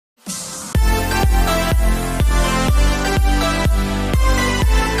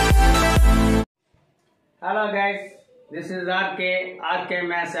Hello guys, this is RK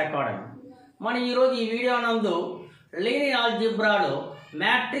maths academy. మనం ఈరోజు ఈ వీడియో నందు లీనియర్ ఆల్జిబ్రాలో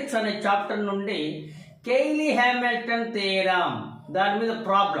మ్యాట్రిక్స్ అనే చాప్టర్ నుండి కేయ్లీ హ్యామిల్టన్ థియరమ్ దాని మీద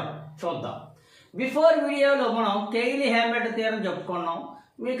ప్రాబ్లం చూద్దాం. బిఫోర్ వీడియోలో మనం కేయ్లీ హ్యామిల్టన్ థియరమ్ చెప్పుకున్నాం.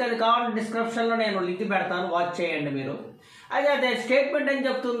 మీకు అది కావాలంటే డిస్క్రిప్షన్లో నేను లింక్ పెడతాను, వాచ్ చేయండి మీరు. అదే స్టేట్మెంట్ ఏం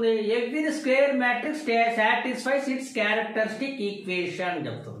చెప్తుంది? Every square matrix satisfies it's characteristic equation అని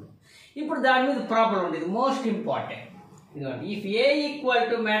చెప్తుంది. ఇప్పుడు దాని మీద ప్రాబ్లం ఉంది, ఇది most important. If A equal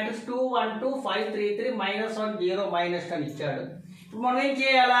to matrix 2 1 2 5 3 3 -1 0 -10 ఇచ్చాడు. ఇప్పుడు మనం ఏం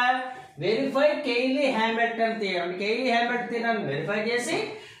చేయాలా? Verify కేయ్లీ Hamilton theorem. కేయ్లీ Hamilton theorem verify చేసి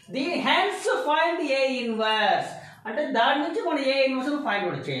దీని హెన్స్ ఫైండ్ ఏ ఇన్వర్స్ అంటే దాని నుంచి మనం ఏ ఇన్వర్స్ ఫైండ్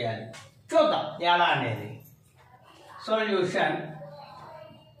అవుట్ చేయాలి. చూద్దాం ఎలా అనేది. సొల్యూషన్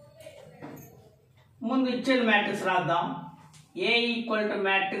ముందు ఇచ్చిన మ్యాట్రిక్స్ రాద్దాం. A equal to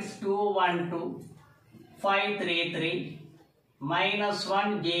matrix 2 1 2 5 3 3 -1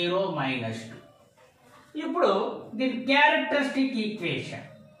 0 -2. ఇప్పుడు దీని characteristic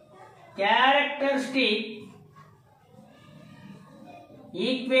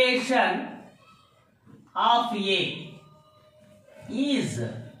equation of A is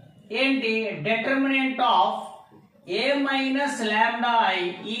ఏంటి? Determinant of A minus lambda I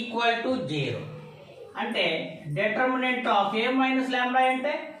equal to 0. అంటే determinant of A minus lambda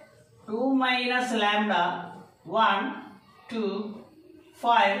అంటే 2 minus lambda 1 2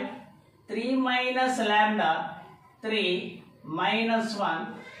 5 3 minus lambda 3 minus 1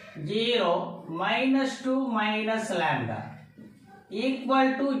 0 -2 minus lambda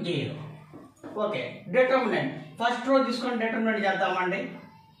equal to 0. Okay, determinant first row తీసుకొని determinant చేద్దామండి.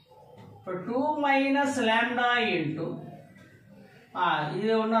 2 minus lambda into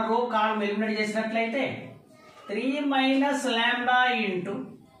ఇది ఉన్న రో కాలం eliminate చేసినట్లయితే 3 minus lambda into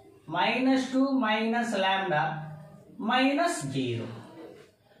 -2 minus lambda -0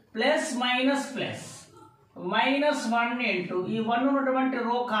 plus minus plus -1 into ఈ 1 ఉన్నటువంటి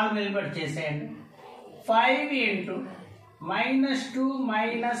రో కాలం ఎలిమినేట్ చేసేయండి. 5 into -2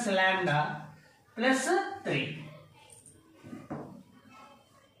 minus lambda plus 3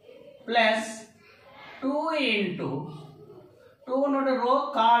 plus 2 into 2 నుండి రో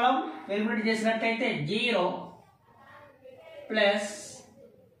కాలం ఎలిమినేట్ చేసినట్టయితే 0 plus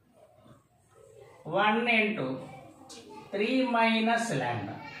 1 into 3 minus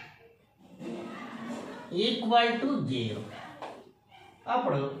lambda equal to 0.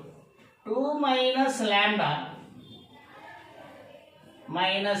 అప్పుడు 2 minus lambda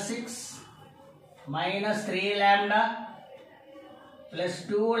 -6 -3 lambda plus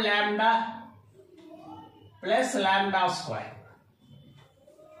 2 lambda plus lambda square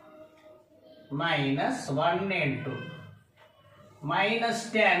 -1 into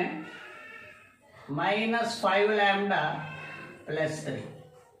 -10 -5 lambda plus 3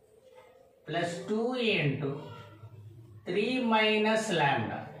 plus 2 into 3 minus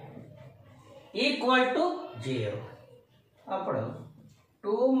lambda equal to 0. అప్పుడు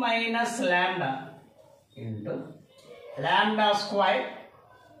 2 minus lambda into lambda square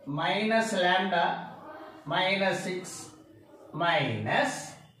minus lambda -6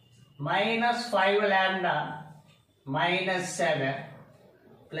 -5 lambda -7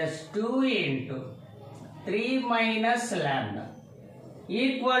 plus 2 into 3 minus lambda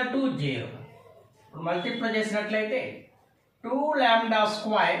equal to 0. ఇప్పుడు multiply చేసినట్లయితే 2 lambda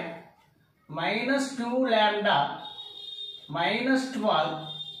square -2 lambda -12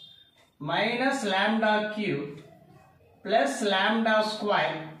 minus lambda cube plus lambda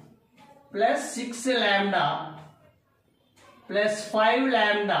square plus 6 lambda plus 5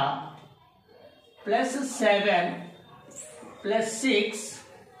 lambda plus 7 plus 6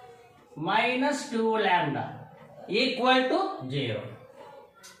 -2 lambda equal to 0.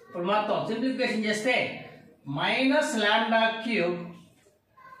 ఇప్పుడు మొత్తం simplification చేస్తే minus lambda cube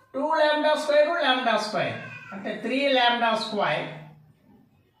 2 lambda square అంటే 3 lambda square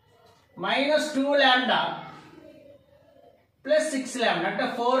 -2 lambda plus 6 lambda అంటే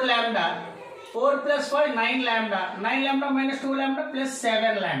 4 lambda 4 plus 5 9 lambda -2 lambda plus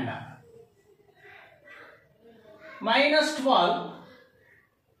 7 lambda -12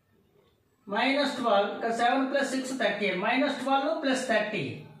 7 plus 6 13 -12 plus 30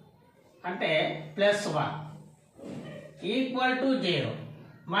 అంటే plus 1 equal to 0.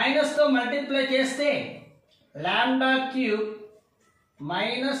 మైనస్తో multiply చేస్తే lambda cube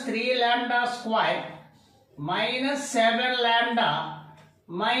 -3 lambda square -7 lambda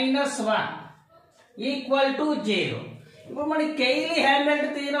 -1 equal to 0. ఇప్పుడు మనకి కేయ్లీ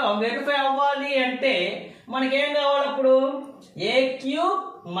Hamilton theorem verify అవ్వాలి అంటే మనకేం కావాలి అప్పుడు ఏ cube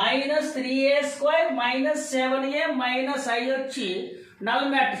minus 3a square minus 7a minus i వచ్చి నల్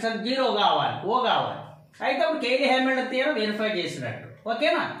మ్యాట్రిక్స్ అంటే 0 కావాలి, ఓ కావాలి. అయితే అప్పుడు కేయ్లీ హ్యామిల్టన్ థియరం వెరిఫై చేసినట్టు.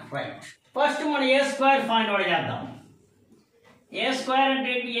 ఓకేనా? రైట్. ఫస్ట్ మనం ఏ స్క్వేర్ ఫైండ్ అవుట్ చేద్దాం. ఏ స్క్వేర్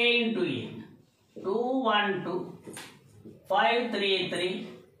అంటే ఏ ఇంటూ ఏ 212 533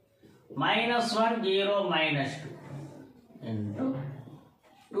 minus 1 0 minus 2 into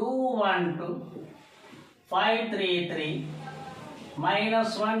 212 533 minus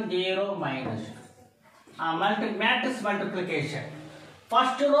 1 0 minus 2. Matrix multiplication.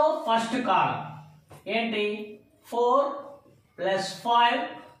 First row first column ఏంటి 4 plus 5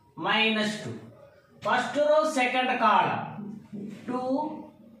 minus 2. First row second column 2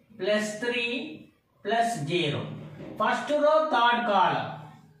 plus 3 plus 0. First row third column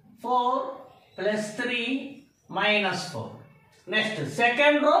 4 plus 3 minus 4. Next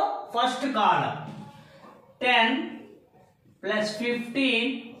second row first column 10 plus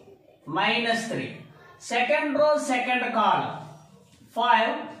 15 minus 3. Second row second column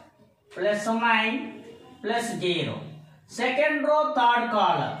 5 plus 9 plus 0. Second row third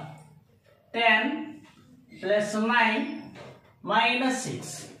column 10 plus 9 minus 6.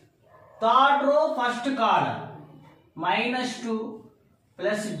 Third row first column minus 2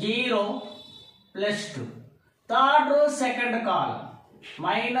 plus 0 plus 2. Third row second column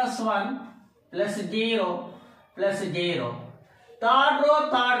minus 1 plus 0 plus 0. Third row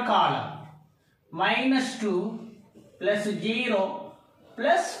third column minus 2 plus 0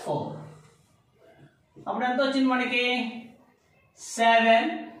 plus 4. అప్పుడు ఎంత వచ్చింది మనకి 7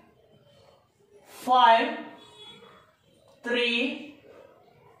 5 3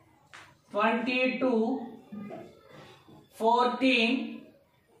 22 14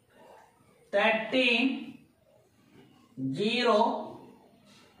 13 0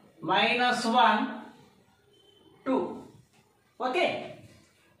 minus 1 2. Okay.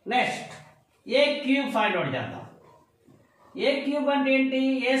 Next ఏ cube find out చేద్దాం. ఏ cube అంటే ఏంటి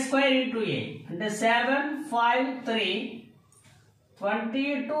ఏ square into ఏ అంటే 7 5 3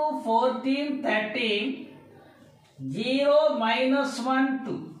 22 14 13 0 minus 1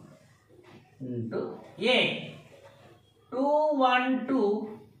 2 into a 212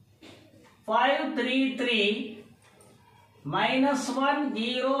 533 minus 1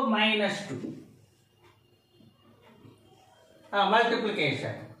 0 minus 2.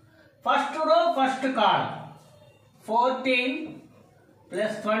 Multiplication. First row first column 14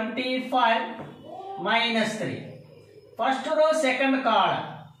 plus 25 minus 3. First row second column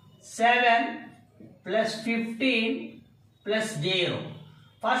 7 plus 15 plus 0.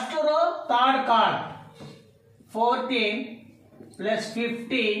 First row third column 14 plus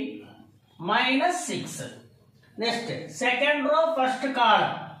 15 minus 6. Next second row first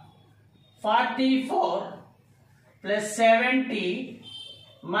column 44 plus 70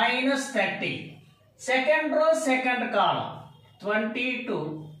 minus 30. Second row second column 22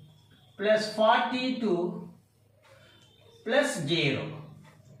 plus 42 plus 0.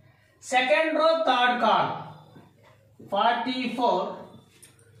 Second row third column 44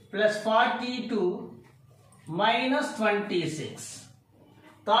 plus 42 minus 26.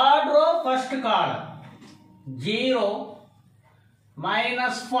 Third row first column 0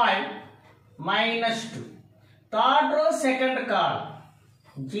 minus 5 minus 2. Third row second column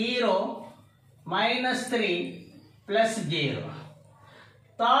 0 minus 3 plus 0.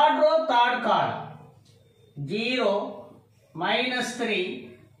 Third row third column 0 minus 3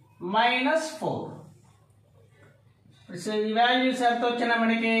 minus 4. So the values ఎంత వచ్చినా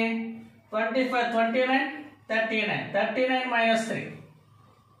మనకి 25 29 39 39 minus 3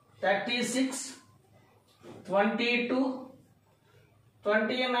 36 22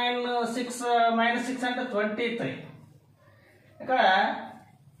 29 6 minus 6 అంటే 23. ఇక్కడ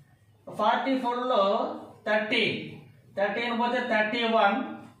 44లో 13 పోతే 31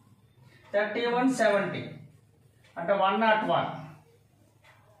 70 అంటే 101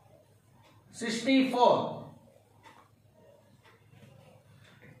 64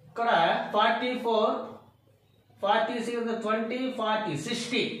 ఇక్కడ 44 46 20 40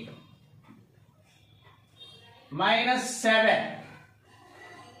 60 minus 7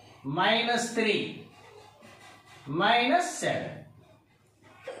 minus 3 minus 7.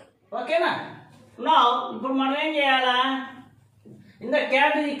 ఓకేనా? నా ఇప్పుడు మనం ఏం చేయాలా? ఇంత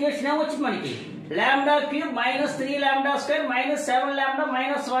క్యాటరీ ఈక్వేషన్ ఏమొచ్చింది మనకి lambda cube minus 3 lambda square minus 7 lambda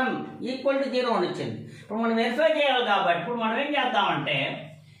minus 1 equal to 0 అని వచ్చింది. ఇప్పుడు మనం వెరిఫై చేయాలి కాబట్టి ఇప్పుడు మనం ఏం చేద్దామంటే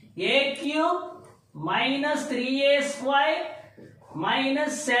ఏ cube minus 3a square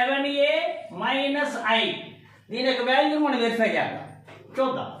minus 7a minus i దీని యొక్క వాల్యూ మనం వెరిఫై చేద్దాం,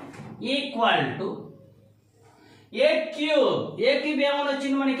 చూద్దాం. ఈక్వల్ టు ఏ క్యూబ్ ఏమని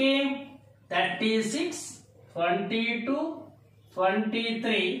వచ్చింది మనకి 36 22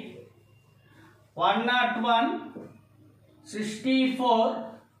 23 101 64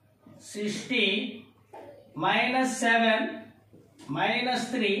 60 -7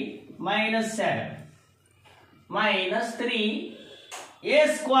 -3 -7 -3 ఏ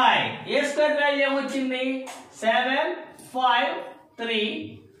స్క్వేర్ వాల్యూ ఏమొచ్చింది 7 5 3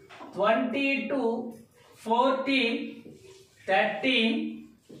 22 14 13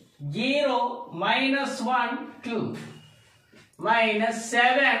 0 -1 2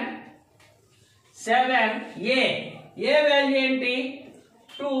 -7 ఏ వాల్యూ ఏంటి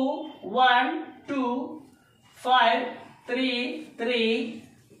 2 1 2 5 3 3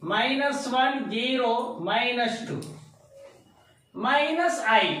 -1 0 -2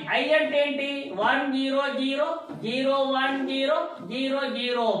 -i అంటే ఏంటి 1 0 0 0 1 0 0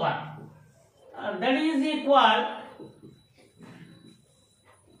 0 1 that is equal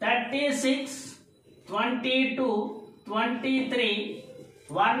 36 22 23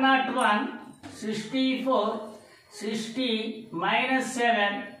 101 64 60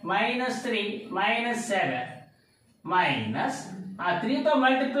 -7 -3 -7 minus 3 తో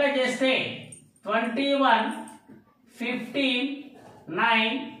మల్టిప్లై చేస్తే 21 15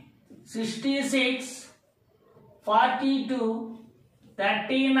 9 66 42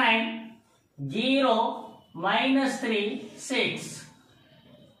 39 0 -3 6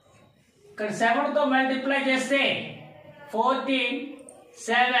 ఇక్కడ 7 తో మల్టిప్లై చేస్తే 14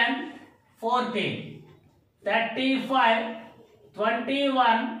 7 14 35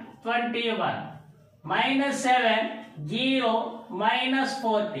 21 21 -7 0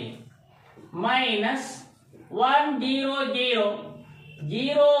 -40 minus 1 0 0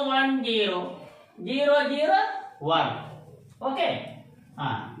 0 1 0 0 0 1 ఓకే.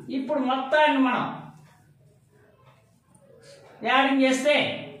 ఇప్పుడు మొత్తాన్ని మనం యాడింగ్ చేస్తే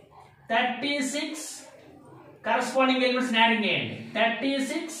 36 కరస్పాండింగ్ ఎలిమెంట్స్ యాడింగ్ చేయండి.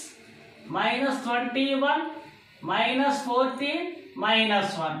 36 -21 -14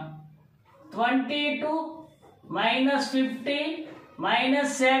 -1 22 -15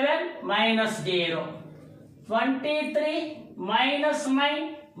 -7 -0 23 -9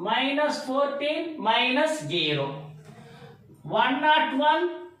 -14 -0 101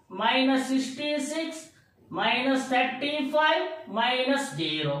 -66 -35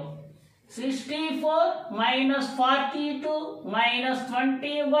 -0 64 -42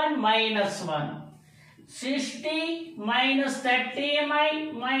 -21 -1 60 -39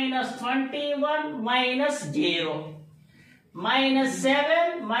 -21 -0 -7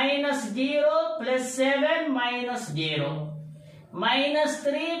 -0 plus 7 -0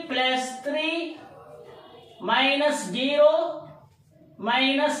 -3 plus 3 -0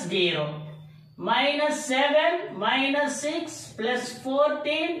 -0 -7 -6 plus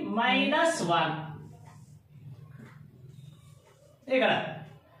 14 -1 ఇక్కడ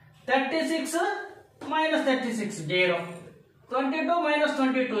 36 -36 0 22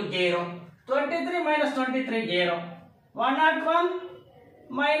 -22 0 23 -23 0 101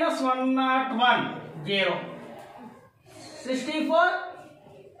 -101 0 64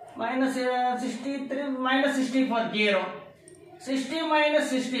 -63 -64 0 60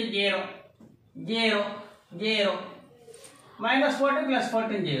 -60 0 0 0 -40 plus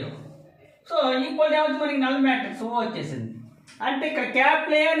 14 0. సో ఈక్వల్ ఏమవుతుంది మనకి నల్ మ్యాట్రిక్స్ వచ్చేసింది. అంటే ఇక్కడ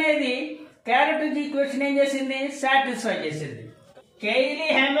క్యాపిటల్ ఏ అనేది క్యారెక్టర్ ఈక్వేషన్ ఏం చేసింది సాటిస్ఫై చేసింది. కేయ్లీ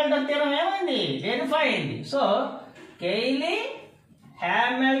హ్యామిల్టన్ థీరం ఏమైంది వెరిఫై అయింది. So కేయ్లీ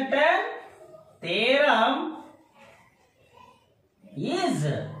Hamilton theorem is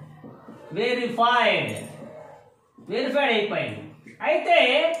verified అయిపోయింది. అయితే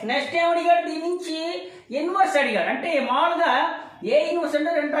నెక్స్ట్ ఏమడిగాడు దీని నుంచి ఇన్వర్స్ అడిగాడు. అంటే మామూలుగా ఏ ఇన్వర్స్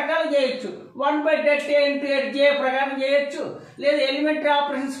అంటే రెండు రకాలు చేయొచ్చు. 1/10 × 8j ప్రకారం చేయొచ్చు, లేదా ఎలిమెంటరీ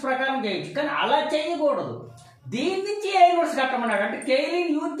ఆపరేషన్స్ ప్రకారం చేయొచ్చు. కానీ అలా చేయకూడదు. దీని నుంచి ఏ ఇన్వర్స్ కట్టమన్నాడు. అంటే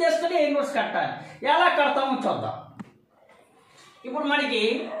కేయ్లీని యూజ్ చేసుకుని ఏ ఇన్వర్స్ కట్టాలి. ఎలా కడతామో చూద్దాం. ఇప్పుడు మనకి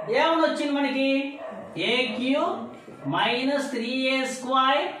ఏమని వచ్చింది మనకి a³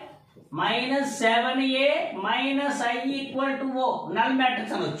 -3a² -7a -i = O null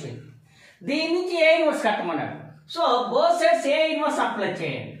matrix అని వచ్చింది. దీని నుంచి ఏ ఇన్వర్స్ కట్టమన్నాడు. సో బోత్ సైడ్స్ ఏ ఇన్వర్స్ అప్లై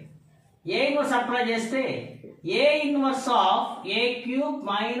చేయండి. ఏ ఇన్వర్స్ అప్లై చేస్తే ఏ inverse of a³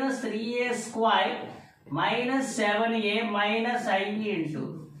 -3a² -7a -i ×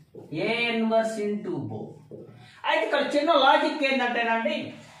 a inverse × O. అయితే ఇక్కడ చిన్న లాజిక్ ఏంటంటేనండి,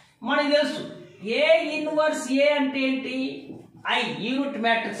 మనకు తెలుసు ఏ ఇన్వర్స్ ఏ అంటే ఏంటి I యూనిట్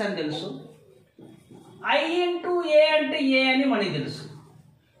మ్యాట్రిక్స్ అని తెలుసు. I ఇంటూ ఏ అంటే ఏ అని మనకి తెలుసు.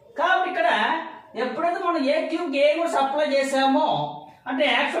 కాబట్టి ఇక్కడ ఎప్పుడైతే మనం ఏ క్యూబ్కి ఏ ఇన్వర్స్ అప్లై చేసామో అంటే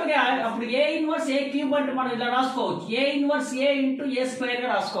యాక్చువల్గా అప్పుడు ఏ ఇన్వర్స్ ఏ క్యూబ్ అంటే మనం ఇలా రాసుకోవచ్చు. ఏ ఇన్వర్స్ ఏ ఇంటూ ఏ స్క్వేర్గా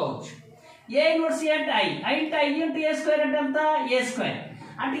రాసుకోవచ్చు. ఏ ఇన్వర్స్ ఏ అంటే ఐ అంటే ఐ ఇంటూ ఏ స్క్వేర్ అంటే ఎంత ఏ స్క్వేర్.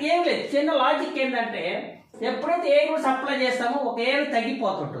 అంటే ఏం లేదు, చిన్న లాజిక్ ఏంటంటే ఎప్పుడైతే ఏ ఇన్వర్స్ అప్లై చేస్తామో ఒక ఏ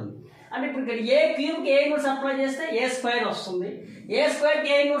తగ్గిపోతుంటుంది. అంటే ఇప్పుడు ఇక్కడ ఏ క్యూబ్కి ఏ ఇన్వర్స్ అప్లై చేస్తే ఏ స్క్వేర్ వస్తుంది, ఏ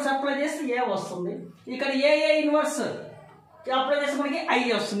స్క్వేర్కి ఏ ఇన్వర్స్ అప్లై చేస్తే ఏ వస్తుంది. ఇక్కడ ఏ ఇన్వర్స్ అప్లై చేస్తే మనకి ఐ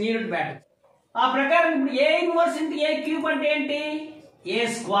వస్తుంది యూనిట్ మ్యాట్రిక్స్. ఆ ప్రకారం ఇప్పుడు ఏ ఇన్వర్స్ ఇంటూ ఏ క్యూబ్ అంటే ఏంటి ఏ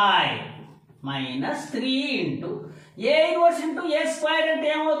స్క్వేర్ మైనస్ 3 ఇంటూ ఏ ఇన్వర్స్ ఇంటూ ఏ స్క్వేర్ అంటే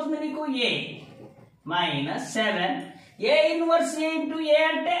ఏమవుతుంది నీకు ఏ మైనస్ 7. ఏ ఇన్వర్స్ ఏ ఇంటూ ఏ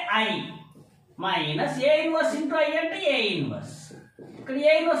అంటే I minus A inverse into I అంటే ఏ ఇన్వర్స్. ఇక్కడ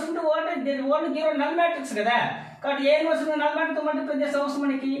ఏ inverse into only 0 null matrix కదా. కాబట్టి ఏ ఇన్వర్స్ నల్ మ్యాట్రిక్స్ మల్టిప్లై చేస్తే అవసరం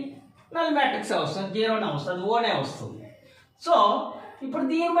మనకి నల్ మ్యాట్రిక్స్ అవసరం, 0నే వస్తుంది, ఓనే వస్తుంది. సో ఇప్పుడు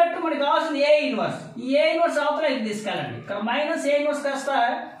దీన్ని బట్టి మనకి కావాల్సింది ఏ ఇన్వర్స్. ఈ ఏ ఇన్వర్స్ అవతల ఇది తీసుకెళ్ళండి. ఇక్కడ మైనస్ ఏ ఇన్వర్స్ కాస్త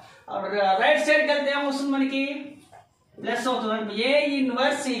రైట్ సైడ్కి వెళ్తే ఏమొస్తుంది మనకి ప్లస్ అవుతుంది. ఏ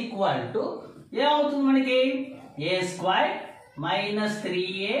ఇన్వర్స్ ఈక్వల్ టు ఏమవుతుంది మనకి ఏ square minus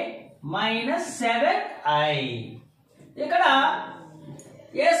 3a minus 7i. ఇక్కడ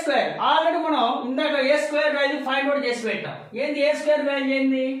ఏ స్క్వేర్ ఆల్రెడీ మనం ఇందాక ఏ స్క్వేర్ వాల్యూ ఫైండ్ అవుట్ చేసి పెట్టాం. ఏంది ఏ స్క్వేర్ వాల్యూ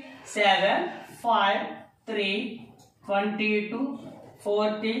ఏంది 7 5 3 22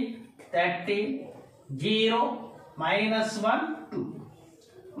 40 30 0 మైనస్ 1 2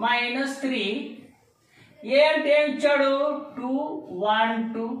 మైనస్ 3 ఏ అంటే ఏం ఇచ్చాడు 2 1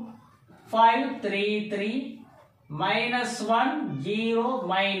 2 5 3 3 minus 1 0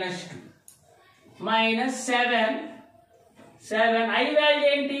 minus 2 minus 7 I value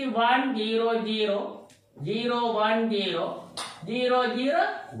ఏంటి 1 0 0 0 1 0 0 0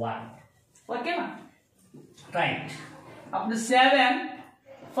 1. ఓకేనా రైట్. అప్పుడు 7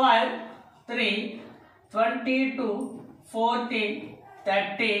 5 3 22 14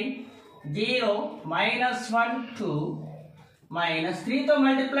 13 0 మైనస్ 1 2 మైనస్ 3తో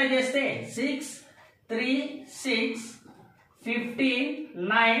మల్టిప్లై చేస్తే 6 3 6 15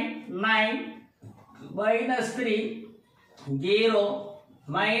 9 9 మైనస్ 3 0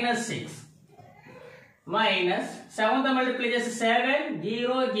 మైనస్ 6 మైనస్ 7తో మల్టిప్లై చేస్తే 7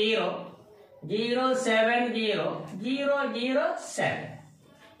 0 0 0 7 0 0 0 7.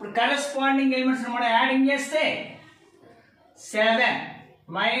 ఇప్పుడు కరెస్పాండింగ్ ఎలిమెంట్స్ మనం యాడింగ్ చేస్తే 7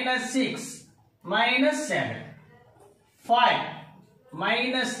 minus 6 minus 7 5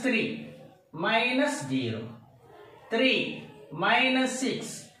 minus 3 minus 0 3 minus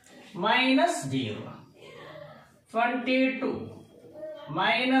 6 minus 0 22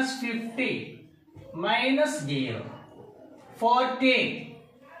 minus 50 minus 0 14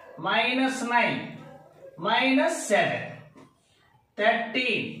 minus 9 minus 7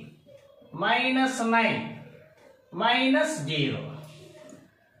 13 minus 9 minus 0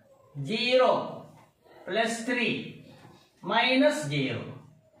 0 plus 3 minus 0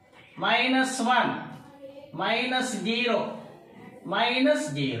 minus 1 minus 0 minus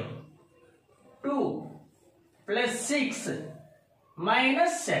 0 2 plus 6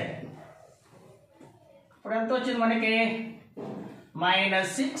 minus 7. ఇప్పుడు ఎంత వచ్చింది మనకి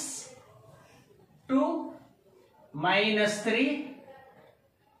మైనస్ 6 2 మైనస్ 3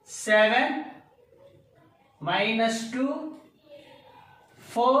 7 మైనస్ 2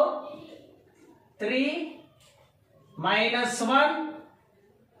 4 3 మైనస్ 1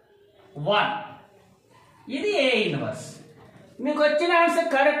 1. ఇది ఏ ఇన్వర్స్. మీకు వచ్చిన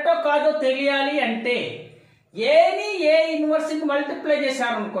ఆన్సర్ కరెక్టో కాదో తెలియాలి అంటే ఏని ఏ ఇన్వర్స్కి మల్టిప్లై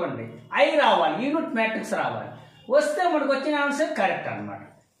చేశారనుకోండి ఐ రావాలి, యూనిట్ మ్యాట్రిక్స్ రావాలి. వస్తే మనకు వచ్చిన ఆన్సర్ కరెక్ట్ అనమాట.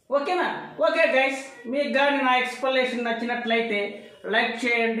 ఓకేనా? ఓకే గైస్, మీకు కానీ నా ఎక్స్ప్లెనేషన్ నచ్చినట్లయితే లైక్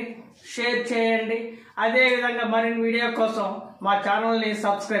చేయండి, షేర్ చేయండి. అదేవిధంగా మరిన్ని వీడియో కోసం మా ఛానల్ని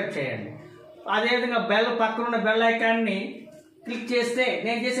సబ్స్క్రైబ్ చేయండి. అదేవిధంగా పక్కనున్న బెల్ ఐకాన్ని క్లిక్ చేస్తే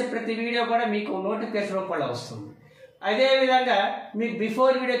నేను చేసే ప్రతి వీడియో కూడా మీకు నోటిఫికేషన్ రూపంలో వస్తుంది. అదేవిధంగా మీకు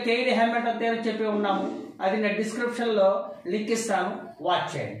before video Cayley Hamilton theorem చెప్పి ఉన్నాము, అది నేను డిస్క్రిప్షన్లో లింక్ ఇస్తాను, వాచ్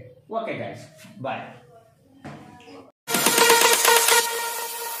చేయండి. Okay guys, bye.